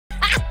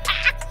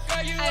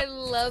I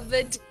love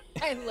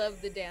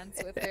the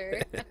dance with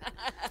her.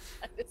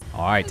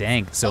 All right,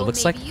 dang. So it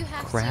looks like maybe you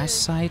have crash to-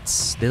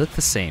 sites, they look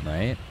the same,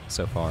 right?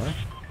 So far.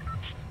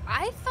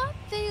 I thought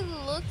they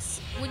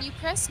looked when you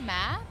press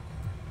map.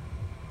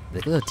 They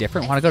look a little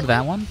different. I Want to go to feel that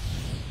like- one?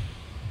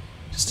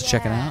 Just to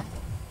check it out?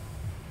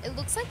 It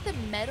looks like the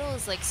metal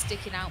is like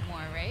sticking out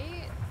more,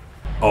 right?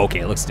 Oh, okay,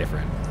 it looks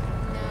different.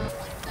 No.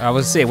 I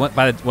was say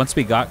once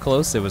we got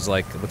close, it was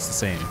like it looks the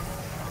same. Yeah,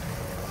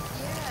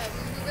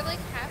 when we were like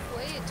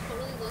halfway, it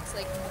totally looks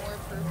like more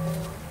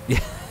purple. Yeah.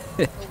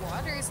 The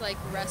water is like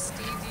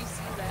rusty. Do you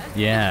see that?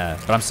 Yeah,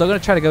 but I'm still gonna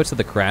try to go to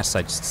the crash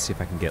site just to see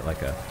if I can get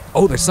like a.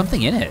 Oh, there's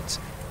something in it.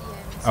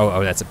 Yeah,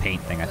 Oh, that's a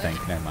paint thing, I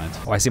think. Never mind.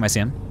 Oh, I see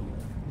him.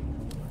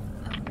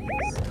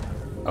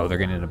 Oh, they're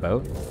getting in a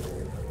boat.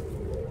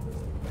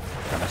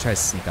 I'm gonna try to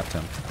sneak up to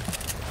him.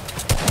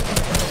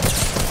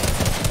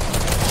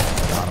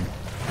 Got him.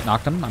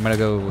 Knocked him. I'm gonna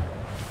go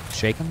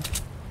shake him.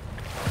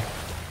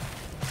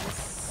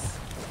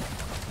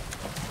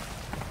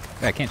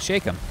 Wait, I can't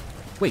shake him.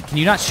 Wait, can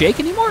you not shake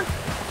anymore?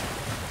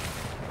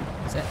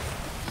 Is that?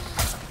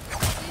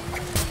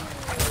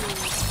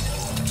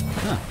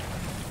 Huh.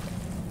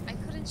 I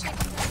couldn't check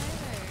him down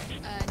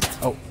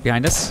either. No. Oh,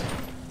 behind us.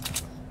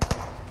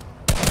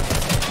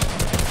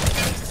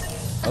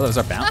 Oh, that was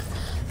our bounty.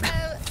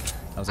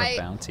 That was our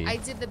bounty. I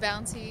did the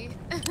bounty.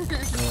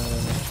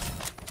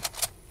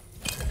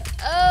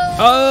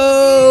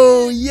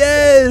 Oh,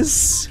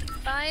 yes!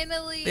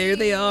 Finally. There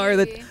they are.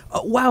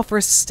 Oh, wow, for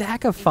a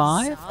stack of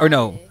 5? Or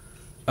no.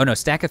 Oh, no,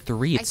 stack of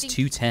 3, it's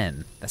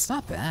 210. That's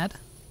not bad.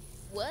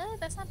 What?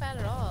 That's not bad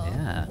at all.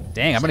 Yeah.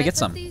 Dang, I'm gonna get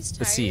some.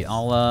 Let's see.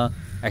 I'll,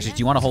 actually, do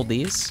you want to hold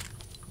these?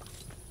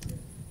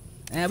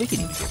 Yeah, we can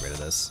even get rid of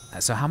this.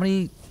 So how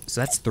many? So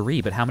that's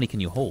 3, but how many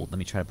can you hold? Let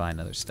me try to buy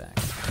another stack.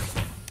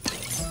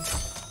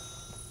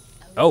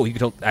 Oh, you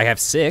could hold. I have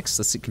 6.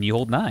 Let's see. Can you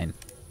hold 9?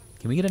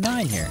 Can we get a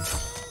 9 here?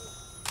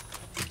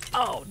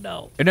 Oh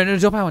no! No,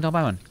 don't buy one. Don't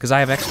buy one, because I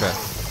have extra.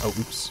 Oh,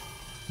 oops.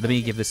 Let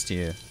me give this to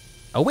you.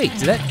 Oh wait,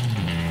 did that?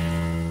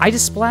 I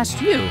just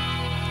splashed you.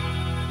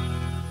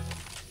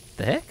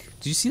 The heck?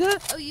 Did you see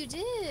that? Oh, you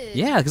did.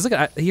 Yeah, because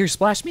look, here,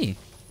 splash me.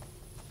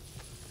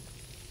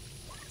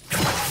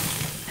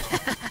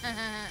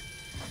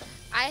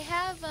 I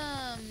have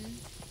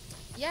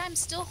yeah, I'm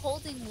still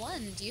holding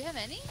 1. Do you have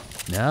any?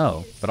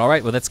 No, but all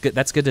right. Well, that's good.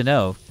 That's good to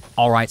know.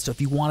 All right, so if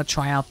you want to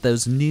try out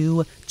those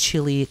new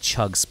chili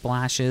chug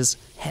splashes,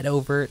 head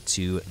over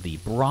to the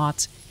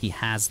Brat. He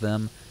has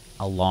them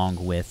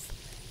along with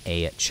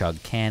a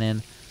chug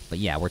cannon. But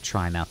yeah, we're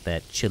trying out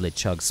that chili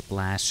chug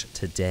splash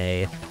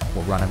today.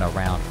 We're running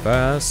around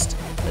first.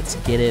 Let's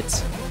get it.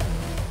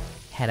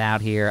 Head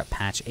out here,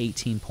 patch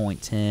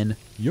 18.10.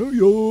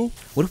 Yo.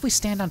 What if we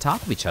stand on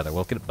top of each other?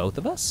 Will it get both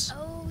of us?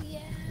 Oh yeah.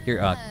 Here,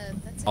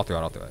 that's I'll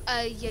throw it.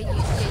 yeah.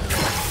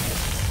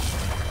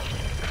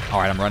 All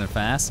right, I'm running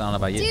fast. I don't know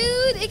about you.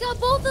 Dude, it got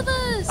both of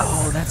us.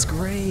 Oh, that's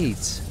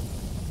great.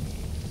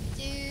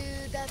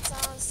 Dude, that's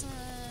awesome.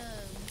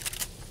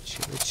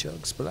 Chili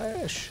chug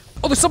splash.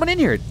 Oh, there's someone in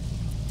here.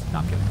 No,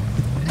 I'm kidding.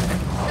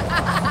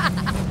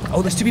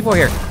 Oh, there's 2 people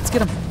here. Let's get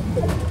them.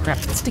 Crap,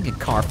 that stinking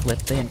car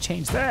flipped. They didn't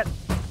change that.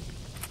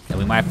 Yeah,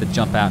 we might have to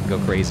jump out and go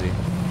crazy.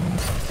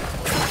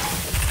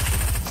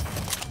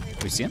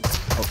 We see them?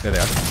 Oh, there they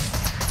are.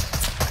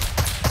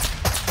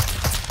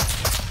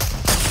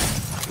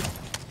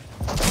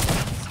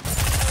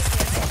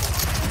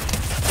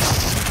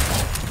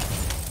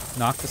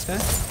 Knock this guy.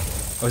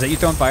 Oh, is that you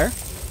throwing fire?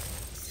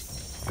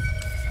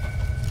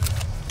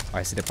 Oh,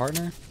 I see the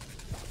partner.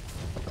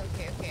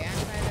 Okay, I'm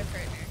by the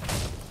partner.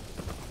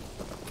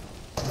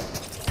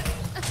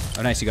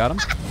 Oh, nice, you got him?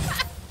 Oh,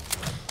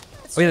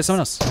 yeah, there's someone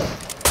else.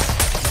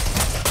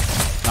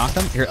 Knocked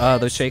him? Here,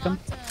 those shake him.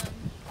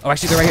 Oh,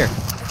 actually, they're right here.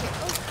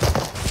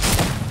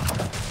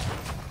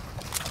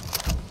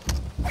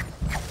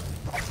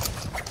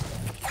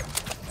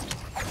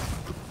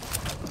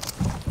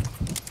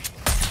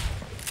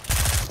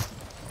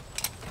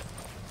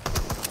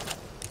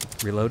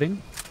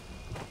 Reloading.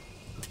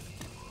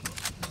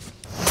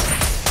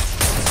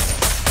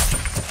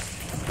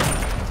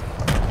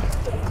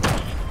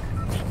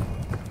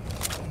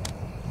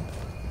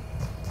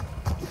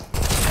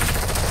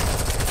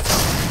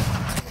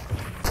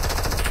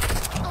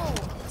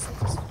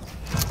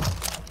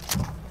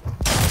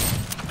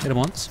 Hit him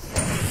once.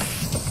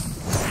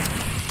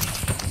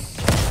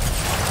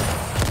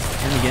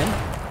 And again.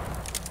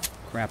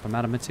 Crap, I'm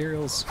out of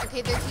materials.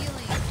 Okay, they're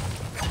healing.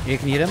 Yeah,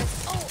 can you hit him?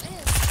 Oh,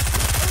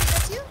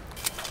 that's you?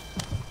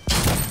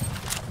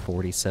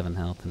 47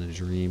 health in a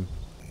dream.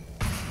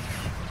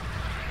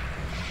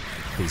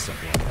 Please don't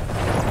be like that.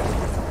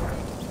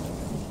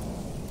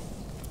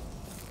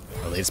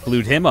 Oh, they just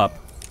blued him up.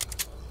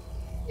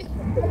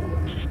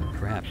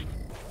 Crap.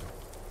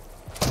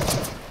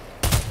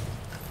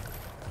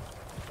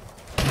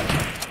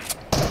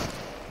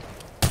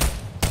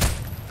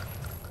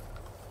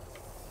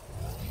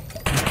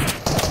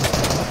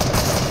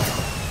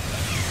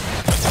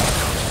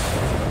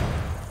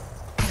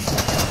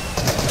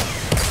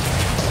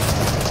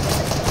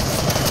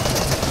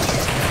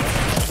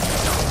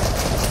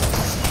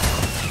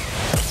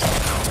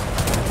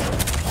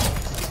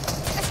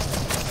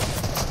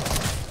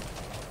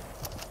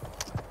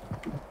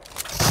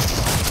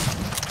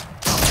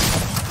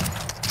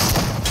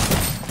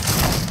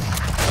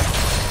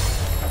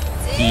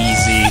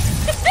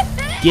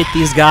 Get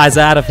these guys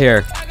out of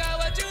here.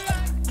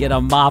 Get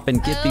a mop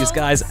and get these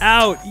guys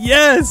out.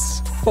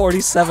 Yes!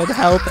 47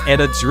 health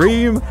and a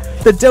dream.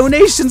 The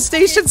donation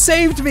station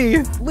saved me.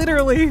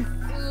 Literally.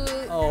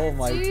 Oh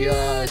my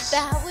gosh.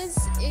 That was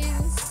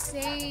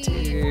insane.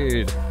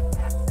 Dude.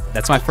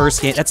 That's my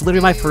first game. That's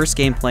literally my first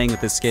game playing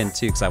with this skin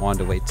too, because I wanted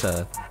to wait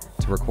to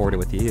record it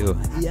with you.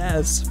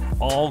 Yes.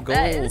 All gold.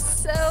 That is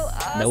so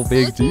awesome. No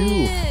big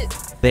deal.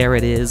 There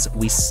it is.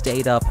 We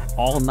stayed up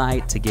all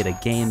night to get a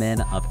game in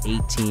of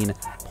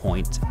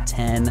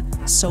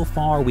 18.10. So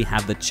far, we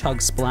have the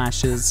Chug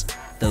Splashes,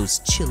 those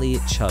chili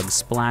Chug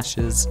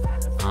Splashes,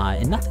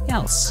 and nothing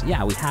else.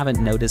 Yeah, we haven't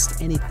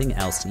noticed anything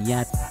else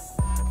yet.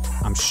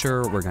 I'm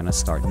sure we're gonna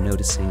start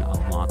noticing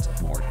a lot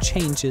more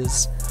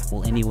changes.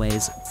 Well,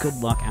 anyways, good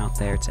luck out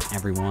there to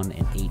everyone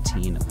in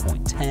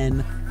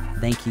 18.10.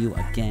 Thank you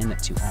again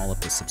to all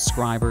of the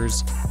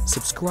subscribers.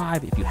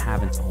 Subscribe if you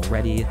haven't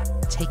already.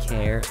 Take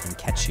care and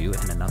catch you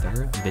in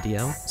another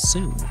video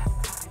soon.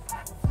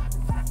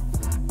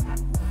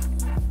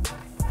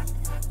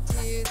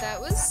 Dude, that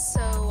was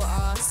so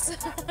awesome.